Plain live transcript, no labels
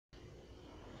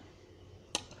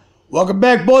Welcome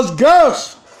back, boys and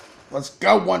girls. Let's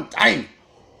go one time.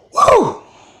 Woo!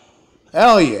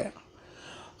 Hell yeah.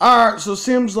 Alright, so it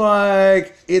seems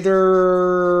like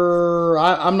either,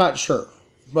 I'm not sure,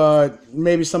 but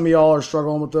maybe some of y'all are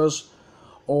struggling with this,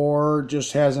 or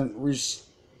just the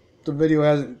video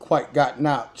hasn't quite gotten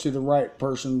out to the right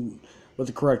person with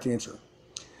the correct answer.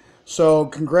 So,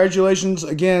 congratulations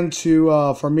again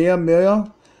to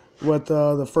Mia with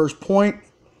the first point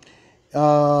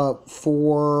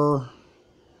for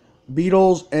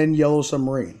Beetles and Yellow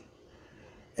Submarine.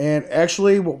 And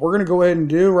actually, what we're going to go ahead and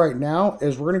do right now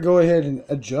is we're going to go ahead and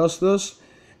adjust this,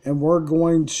 and we're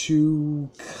going to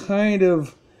kind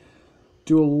of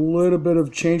do a little bit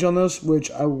of change on this, which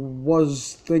I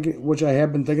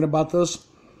have been thinking about this.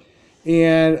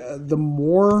 And the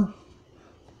more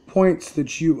points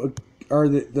that you are,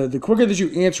 the quicker that you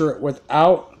answer it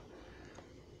without,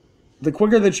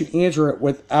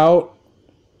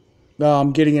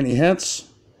 getting any hints,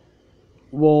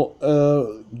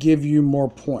 will give you more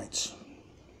points.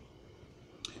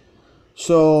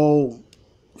 So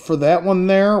for that one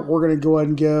there, we're going to go ahead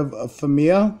and give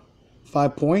Famia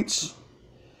 5 points.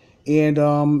 And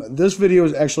this video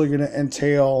is actually going to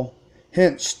entail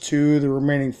hints to the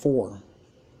remaining 4.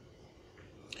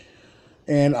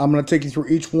 And I'm going to take you through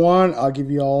each one. I'll give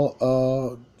you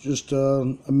all just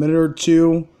a minute or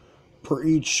two per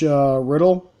each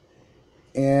riddle,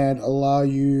 and allow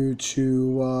you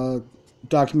to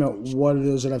document what it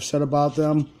is that I've said about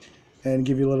them, and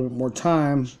give you a little bit more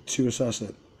time to assess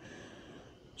it.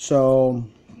 So,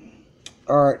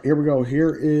 alright, here we go.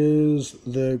 Here is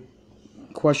the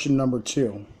question number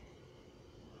 2.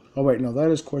 Oh wait, no, that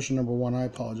is question number 1. I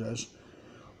apologize.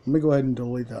 Let me go ahead and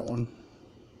delete that one.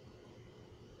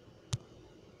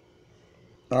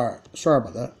 Alright, sorry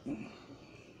about that.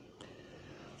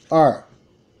 Alright.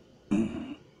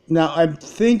 Now, I'm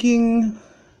thinking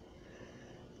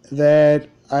that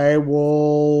I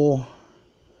will,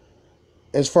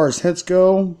 as far as hints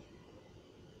go,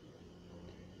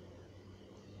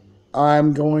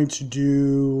 I'm going to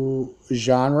do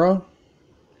genre.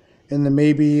 And then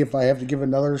maybe if I have to give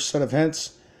another set of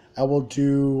hints, I will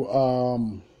do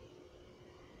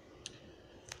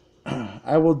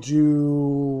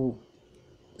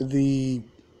the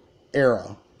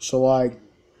era. So like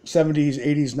 70s,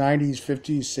 80s, 90s,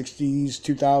 50s, 60s,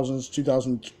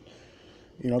 2000s,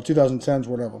 2010s,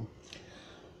 whatever.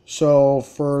 So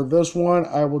for this one,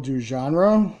 I will do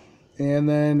genre, and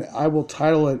then I will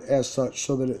title it as such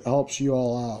so that it helps you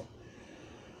all out.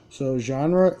 So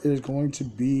genre is going to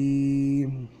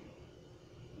be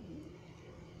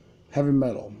heavy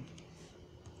metal.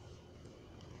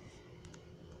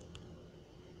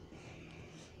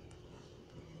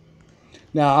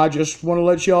 Now, I just want to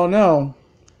let you all know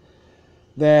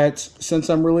that since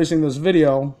I'm releasing this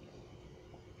video,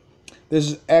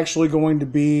 this is actually going to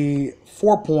be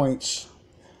 4 points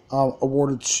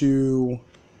awarded to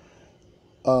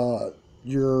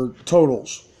your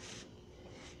totals,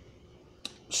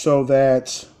 so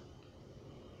that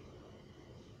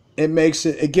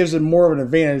it gives it more of an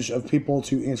advantage of people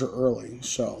to answer early.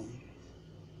 So,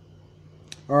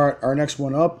 all right, our next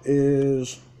one up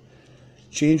is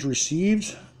change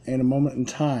received and a moment in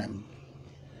time.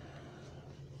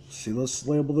 See, let's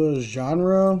label this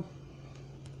genre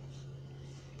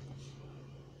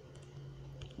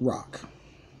rock.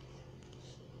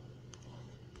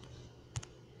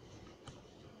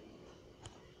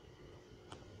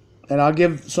 And I'll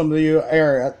give some of you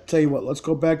area. I'll tell you what, let's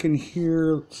go back in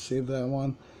here. Let's save that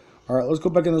one. All right, let's go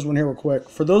back in this one here real quick.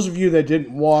 For those of you that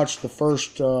didn't watch the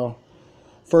first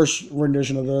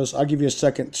rendition of this, I'll give you a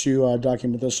second to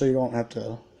document this so you don't have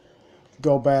to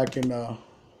go back and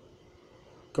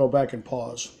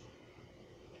pause.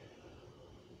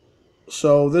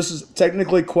 So this is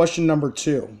technically question number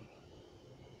 2.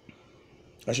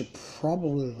 I should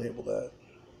probably label that.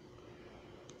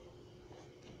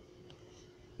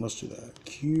 Let's do that.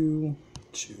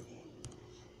 Q2.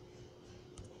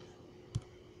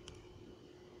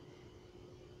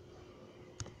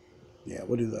 Yeah,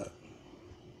 we'll do that.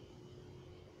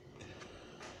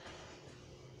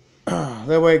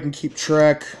 That way I can keep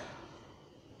track.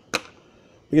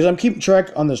 Because I'm keeping track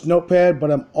on this notepad, but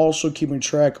I'm also keeping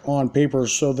track on paper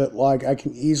so that like I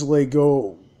can easily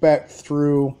go back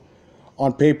through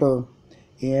on paper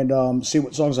and see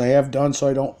what songs I have done so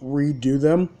I don't redo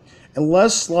them.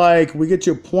 Unless like we get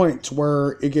to a point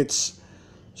where it gets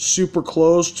super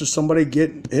close to somebody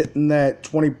hitting that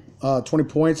 20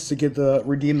 points to get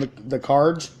redeem the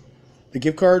cards, the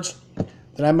gift cards,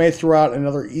 then I may throw out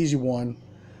another easy one.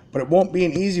 but it won't be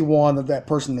an easy one that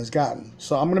person has gotten.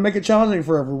 So I'm going to make it challenging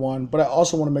for everyone, but I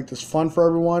also want to make this fun for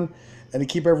everyone and to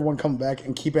keep everyone coming back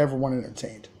and keep everyone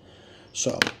entertained.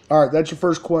 So, all right, that's your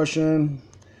first question.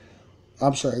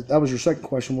 I'm sorry, that was your second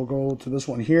question. We'll go to this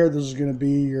one here. This is going to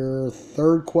be your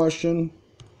third question.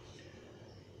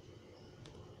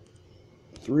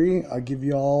 3. I'll give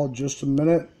you all just a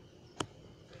minute,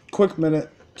 quick minute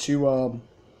to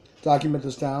document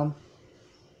this down.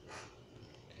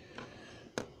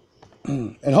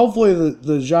 And hopefully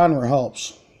the genre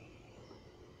helps.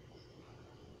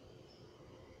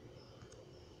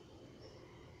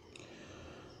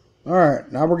 All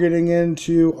right, now we're getting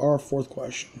into our fourth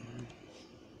question.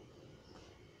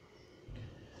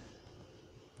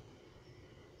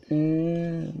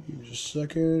 And give me just a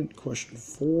second. Question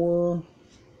 4.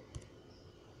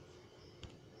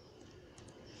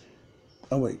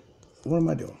 Oh, wait. What am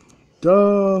I doing?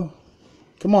 Duh.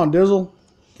 Come on, Dizzle.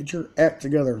 Get your act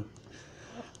together.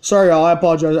 Sorry, y'all. I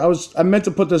apologize. I meant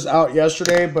to put this out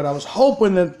yesterday, but I was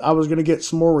hoping that I was going to get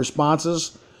some more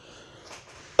responses.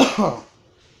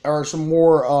 Or some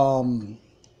more,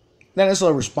 not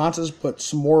necessarily responses, but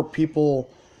some more people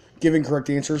giving correct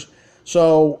answers.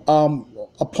 So,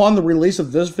 upon the release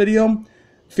of this video,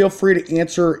 feel free to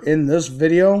answer in this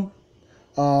video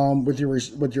with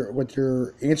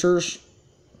your answers,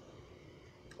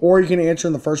 or you can answer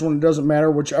in the first one. It doesn't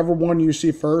matter, whichever one you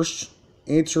see first.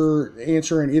 Answer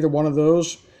in either one of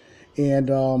those,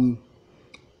 and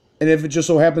if it just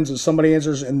so happens that somebody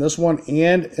answers in this one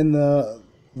and in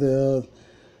the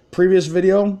previous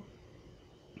video,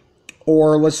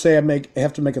 or let's say I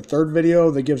have to make a third video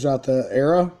that gives out the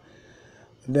era,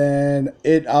 then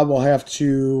I will have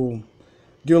to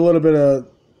do a little bit of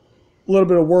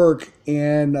work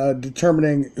in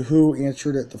determining who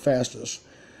answered it the fastest.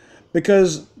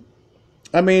 Because,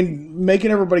 I mean,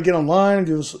 making everybody get online and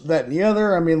do this, that, and the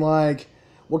other, I mean, like,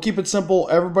 we'll keep it simple.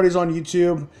 Everybody's on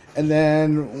YouTube, and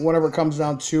then whenever it comes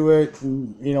down to it,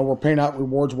 and, you know, we're paying out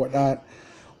rewards, whatnot,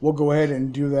 we'll go ahead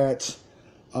and do that,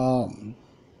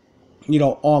 you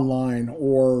know, online,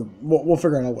 or we'll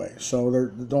figure out a way. So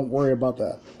don't worry about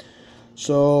that.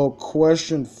 So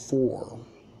question 4.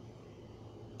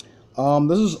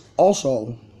 This is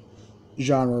also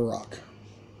genre rock.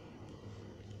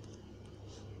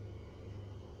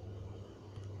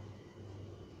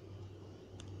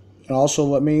 And also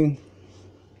let me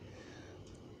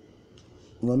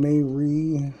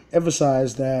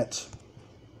re-emphasize that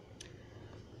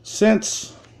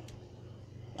since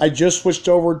I just switched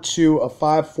over to a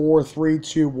 5, 4, 3,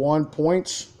 2, 1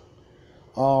 points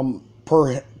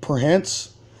per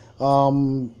hints,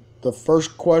 the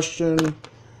first question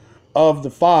of the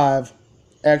 5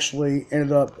 actually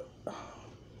ended up,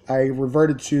 I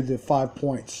reverted to the 5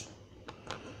 points.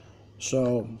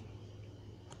 So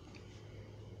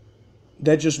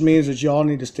that just means that y'all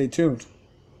need to stay tuned.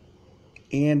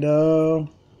 And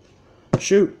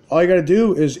shoot, all you got to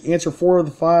do is answer 4 of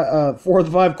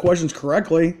the 5 questions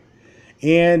correctly,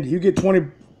 and you get 20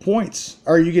 points.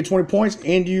 Or you get 20 points,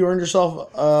 and you earn yourself,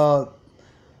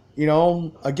 you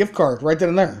know, a gift card right then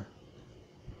and there.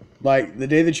 Like the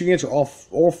day that you answer all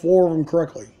 4 of them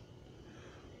correctly.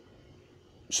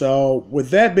 So with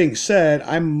that being said,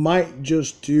 I might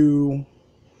just do.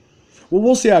 Well,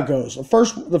 we'll see how it goes.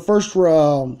 The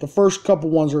first couple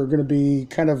ones are going to be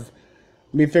kind of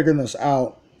me figuring this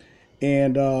out,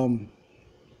 and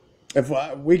if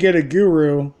we get a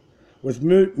guru with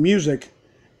music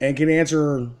and can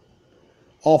answer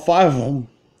all 5 of them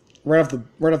right off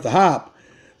the hop,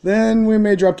 then we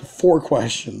may drop to 4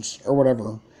 questions or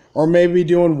whatever, or maybe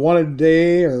doing 1 a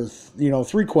day, or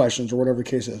 3 questions or whatever the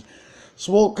case is.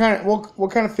 So we'll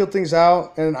kind of feel things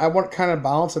out, and I want to kind of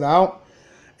balance it out.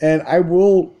 And I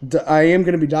am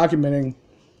going to be documenting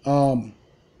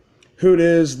who it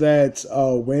is that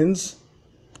wins,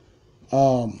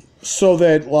 so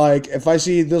that, like, if I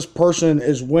see this person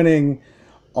is winning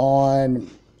on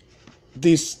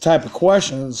these type of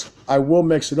questions, I will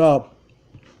mix it up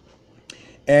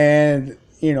and,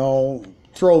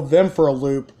 throw them for a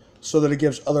loop so that it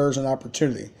gives others an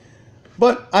opportunity.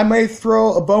 But I may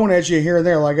throw a bone at you here and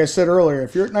there. Like I said earlier,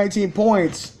 if you're at 19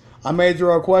 points, I may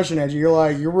throw a question at you. You're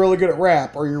like, you're really good at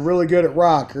rap, or you're really good at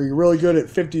rock, or you're really good at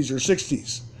 50s or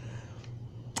 60s.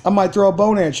 I might throw a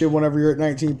bone at you whenever you're at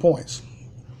 19 points.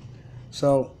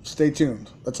 So stay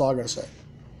tuned. That's all I got to say.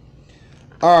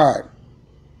 All right.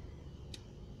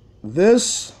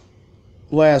 This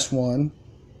last one,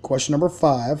 question number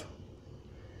 5.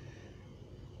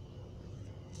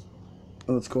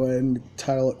 Let's go ahead and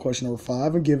title it question number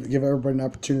 5 and give everybody an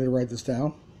opportunity to write this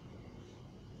down.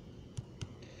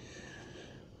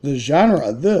 The genre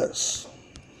of this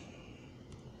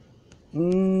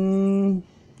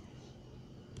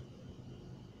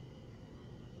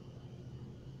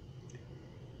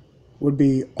Would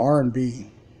be R&B.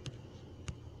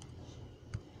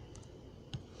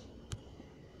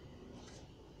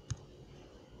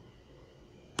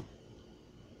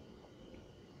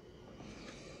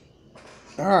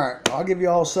 All right, I'll give you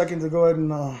all a second to go ahead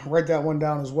and write that one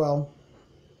down as well.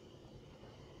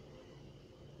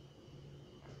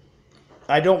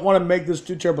 I don't want to make this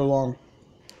too terribly long,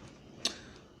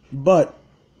 but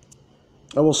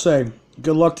I will say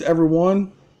good luck to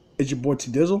everyone. It's your boy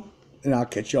D1zzlez, and I'll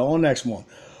catch y'all on the next one.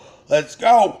 Let's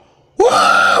go!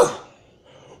 Woo!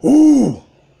 Ooh!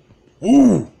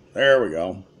 Ooh! There we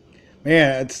go.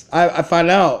 Man, I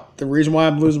find out the reason why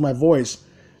I'm losing my voice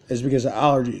is because of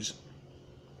allergies.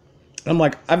 I'm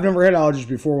like, I've never had allergies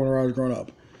before when I was growing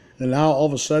up. And now all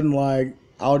of a sudden, like,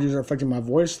 allergies are affecting my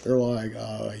voice. They're like,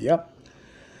 yep.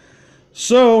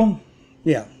 So,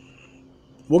 yeah.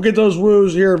 We'll get those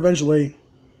woos here eventually.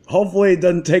 Hopefully it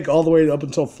doesn't take all the way up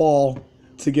until fall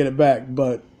to get it back,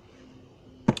 but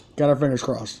got our fingers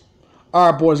crossed.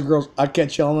 All right, boys and girls, I'll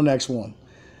catch y'all on the next one.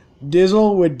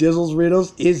 D1zzlez with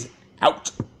D1zzlez is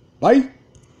out. Bye.